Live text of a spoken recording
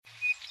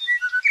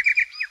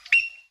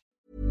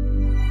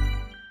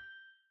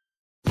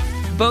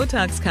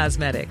Botox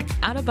Cosmetic,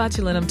 out of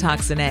botulinum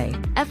toxin A,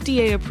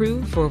 FDA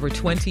approved for over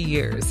 20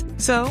 years.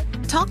 So,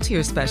 talk to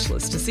your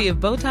specialist to see if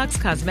Botox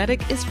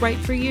Cosmetic is right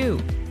for you.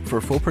 For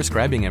full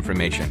prescribing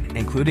information,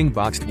 including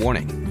boxed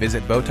warning,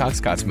 visit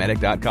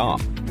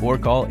BotoxCosmetic.com or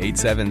call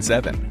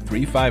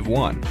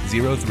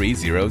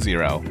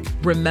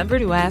 877-351-0300. Remember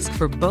to ask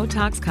for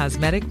Botox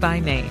Cosmetic by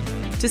name.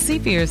 To see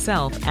for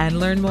yourself and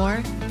learn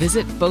more,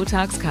 visit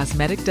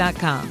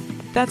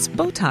BotoxCosmetic.com. That's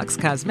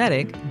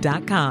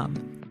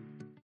BotoxCosmetic.com.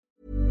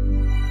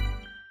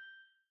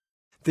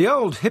 The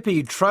old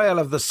hippie trail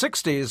of the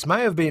 60s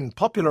may have been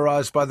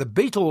popularised by the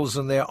Beatles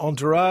and their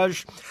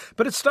entourage,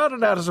 but it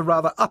started out as a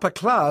rather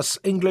upper-class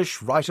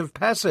English rite of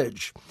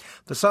passage.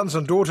 The sons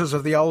and daughters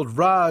of the old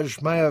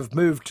Raj may have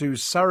moved to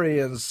Surrey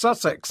and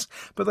Sussex,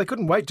 but they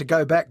couldn't wait to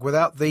go back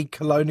without the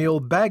colonial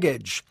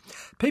baggage.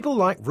 People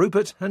like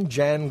Rupert and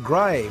Jan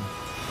Grey.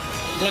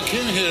 Well, I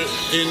came here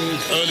in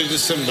early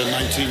December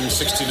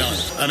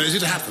 1969, and as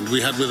it happened, we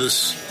had with us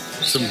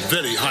some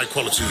very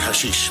high-quality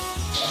hashish.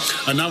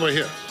 And now we're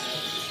here.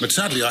 But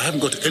sadly, I haven't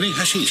got any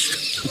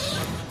hashish.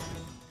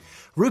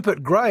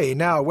 Rupert Grey,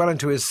 now well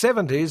into his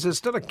 70s, is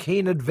still a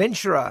keen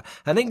adventurer,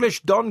 an English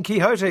Don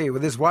Quixote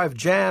with his wife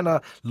Jan,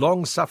 a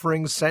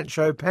long-suffering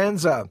Sancho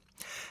Panza.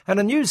 And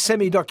a new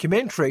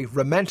semi-documentary,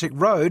 Romantic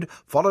Road,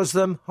 follows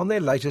them on their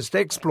latest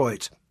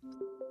exploit.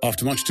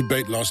 After much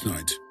debate last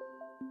night,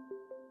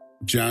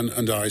 Jan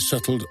and I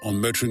settled on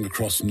motoring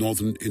across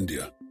northern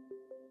India.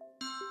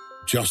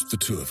 Just the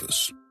two of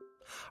us.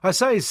 I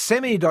say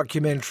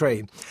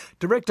semi-documentary.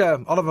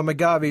 Director Oliver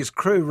McGarvey's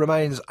crew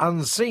remains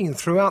unseen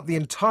throughout the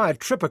entire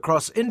trip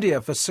across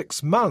India for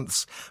 6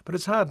 months, but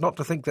it's hard not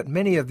to think that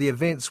many of the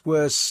events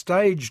were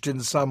staged in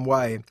some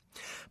way.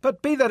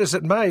 But be that as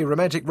it may,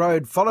 Romantic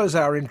Road follows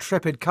our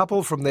intrepid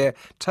couple from their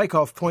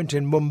take-off point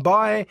in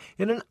Mumbai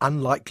in an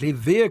unlikely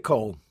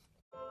vehicle.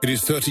 It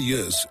is 30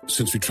 years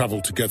since we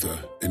travelled together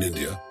in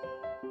India.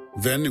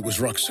 Then it was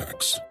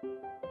rucksacks.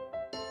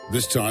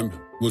 This time,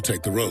 we'll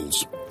take the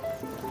Rolls.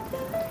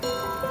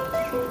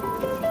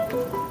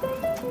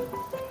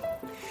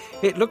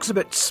 It looks a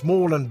bit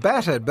small and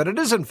battered, but it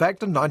is in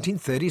fact a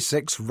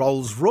 1936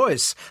 Rolls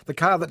Royce, the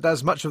car that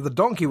does much of the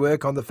donkey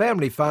work on the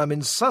family farm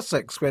in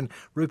Sussex when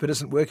Rupert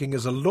isn't working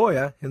as a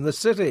lawyer in the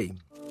city.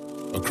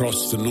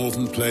 Across the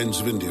northern plains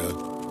of India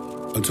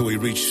until we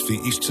reach the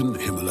eastern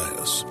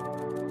Himalayas.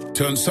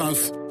 Turn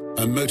south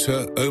and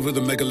motor over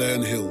the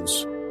Meghalayan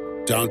hills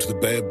down to the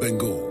Bay of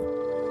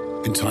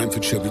Bengal in time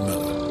for Chobi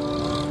Mela.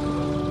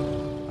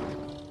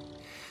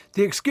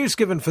 The excuse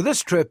given for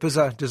this trip is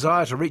a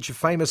desire to reach a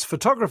famous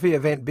photography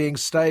event being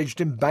staged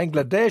in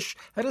Bangladesh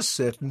at a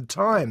certain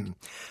time.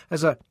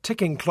 As a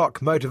ticking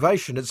clock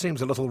motivation, it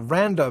seems a little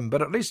random,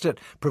 but at least it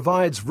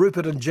provides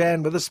Rupert and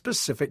Jan with a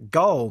specific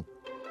goal.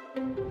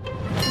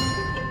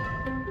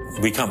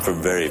 We come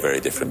from very, very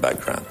different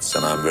backgrounds,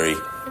 and I'm very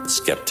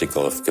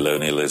sceptical of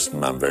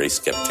colonialism. I'm very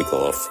sceptical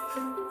of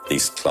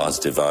these class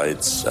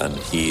divides, and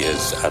he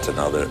is at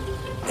another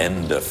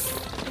end of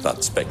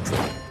that spectrum.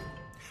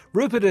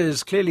 Rupert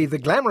is clearly the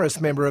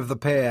glamorous member of the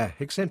pair,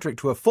 eccentric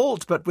to a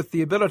fault, but with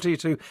the ability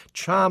to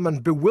charm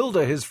and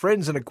bewilder his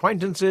friends and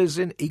acquaintances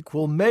in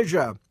equal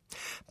measure.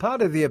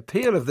 Part of the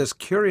appeal of this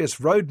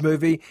curious road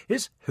movie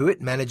is who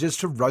it manages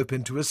to rope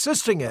into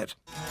assisting it.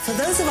 For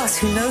those of us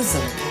who know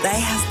them, they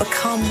have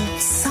become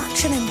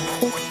such an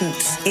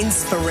important,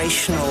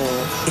 inspirational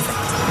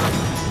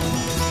event.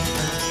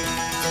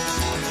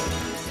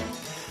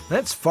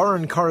 That's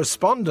foreign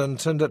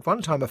correspondent and at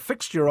one time a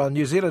fixture on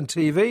New Zealand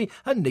TV,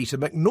 Anita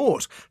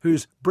McNaught,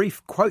 whose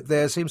brief quote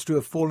there seems to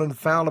have fallen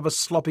foul of a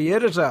sloppy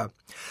editor.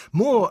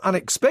 More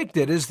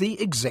unexpected is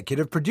the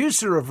executive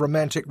producer of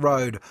Romantic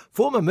Road,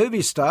 former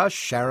movie star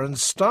Sharon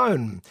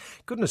Stone.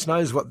 Goodness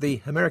knows what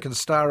the American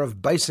star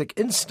of Basic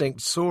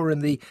Instinct saw in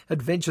the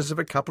adventures of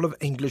a couple of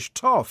English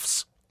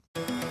toffs.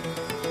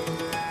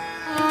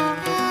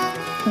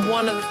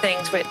 One of the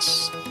things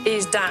which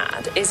is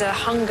Dad is a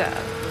hunger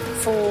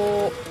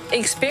for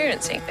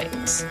experiencing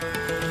things.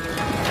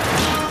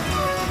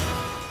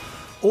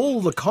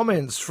 All the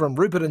comments from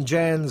Rupert and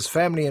Jan's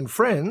family and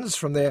friends,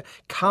 from their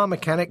car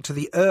mechanic to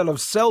the Earl of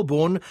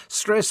Selborne,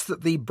 stress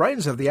that the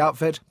brains of the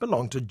outfit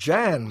belong to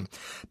Jan.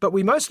 But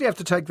we mostly have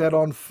to take that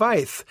on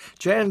faith.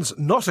 Jan's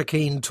not a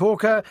keen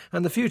talker,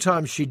 and the few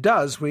times she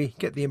does, we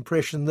get the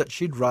impression that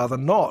she'd rather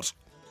not.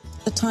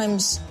 The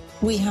times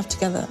we have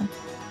together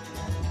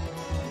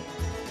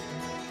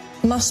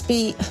must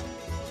be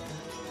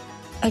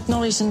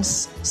acknowledged and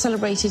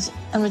celebrated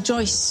and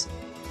rejoiced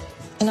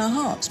in our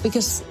hearts,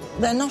 because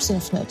they're not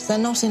infinite, they're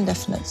not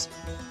indefinite,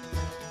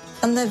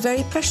 and they're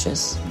very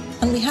precious,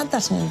 and we had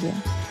that in India.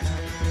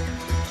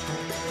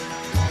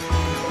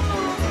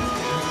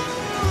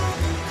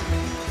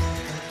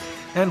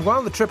 And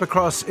while the trip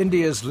across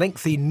India's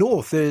lengthy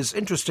north is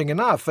interesting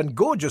enough and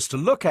gorgeous to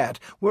look at,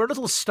 we're a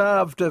little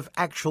starved of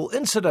actual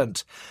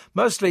incident.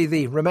 Mostly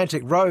the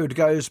romantic road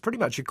goes pretty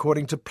much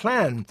according to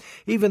plan.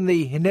 Even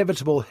the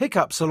inevitable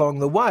hiccups along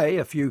the way,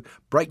 a few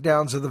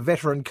breakdowns of the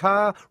veteran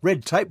car,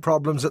 red tape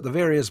problems at the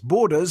various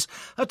borders,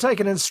 are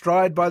taken in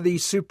stride by the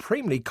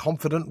supremely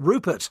confident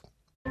Rupert.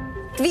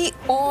 We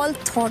all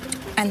thought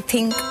and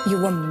think you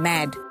were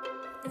mad.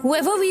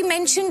 Whoever we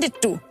mentioned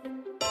it to.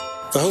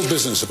 The whole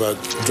business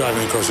about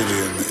driving across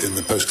India in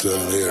the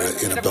post-colonial era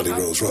in a bloody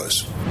Rolls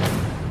Royce.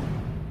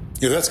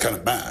 Yeah, that's kind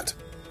of mad.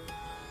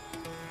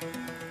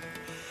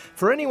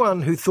 For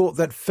anyone who thought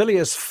that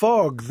Phileas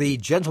Fogg, the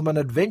gentleman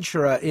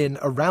adventurer in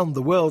Around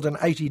the World in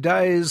 80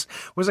 Days,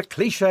 was a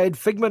cliched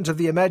figment of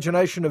the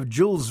imagination of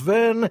Jules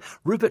Verne,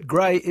 Rupert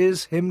Grey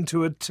is him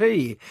to a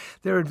T.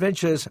 Their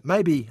adventures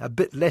may be a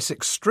bit less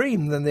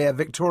extreme than their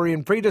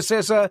Victorian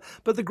predecessor,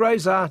 but the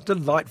Greys are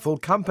delightful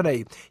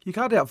company. You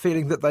can't help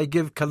feeling that they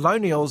give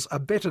colonials a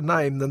better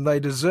name than they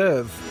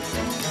deserve.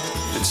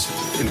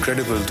 It's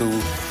incredible to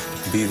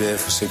be there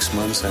for 6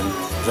 months, and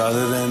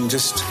rather than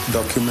just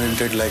document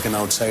it like an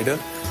outsider,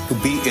 to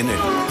be in it.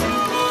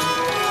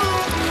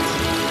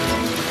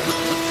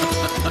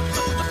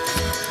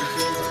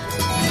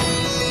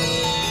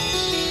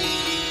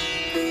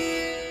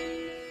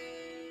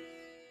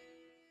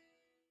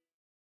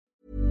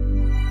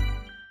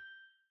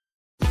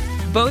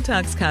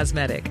 Botox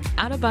Cosmetic,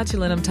 out of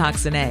botulinum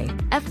toxin A,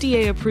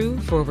 FDA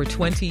approved for over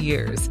 20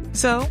 years.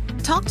 So,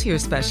 talk to your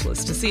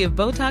specialist to see if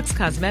Botox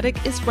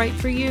Cosmetic is right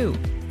for you.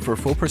 For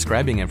full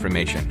prescribing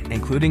information,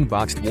 including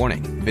boxed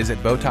warning,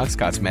 visit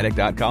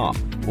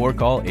BotoxCosmetic.com or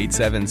call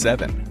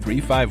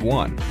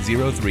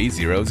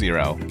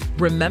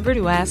 877-351-0300. Remember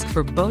to ask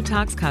for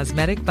Botox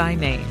Cosmetic by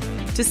name.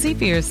 To see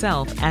for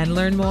yourself and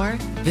learn more,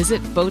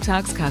 visit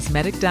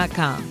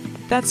BotoxCosmetic.com.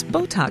 That's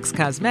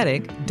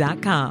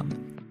BotoxCosmetic.com.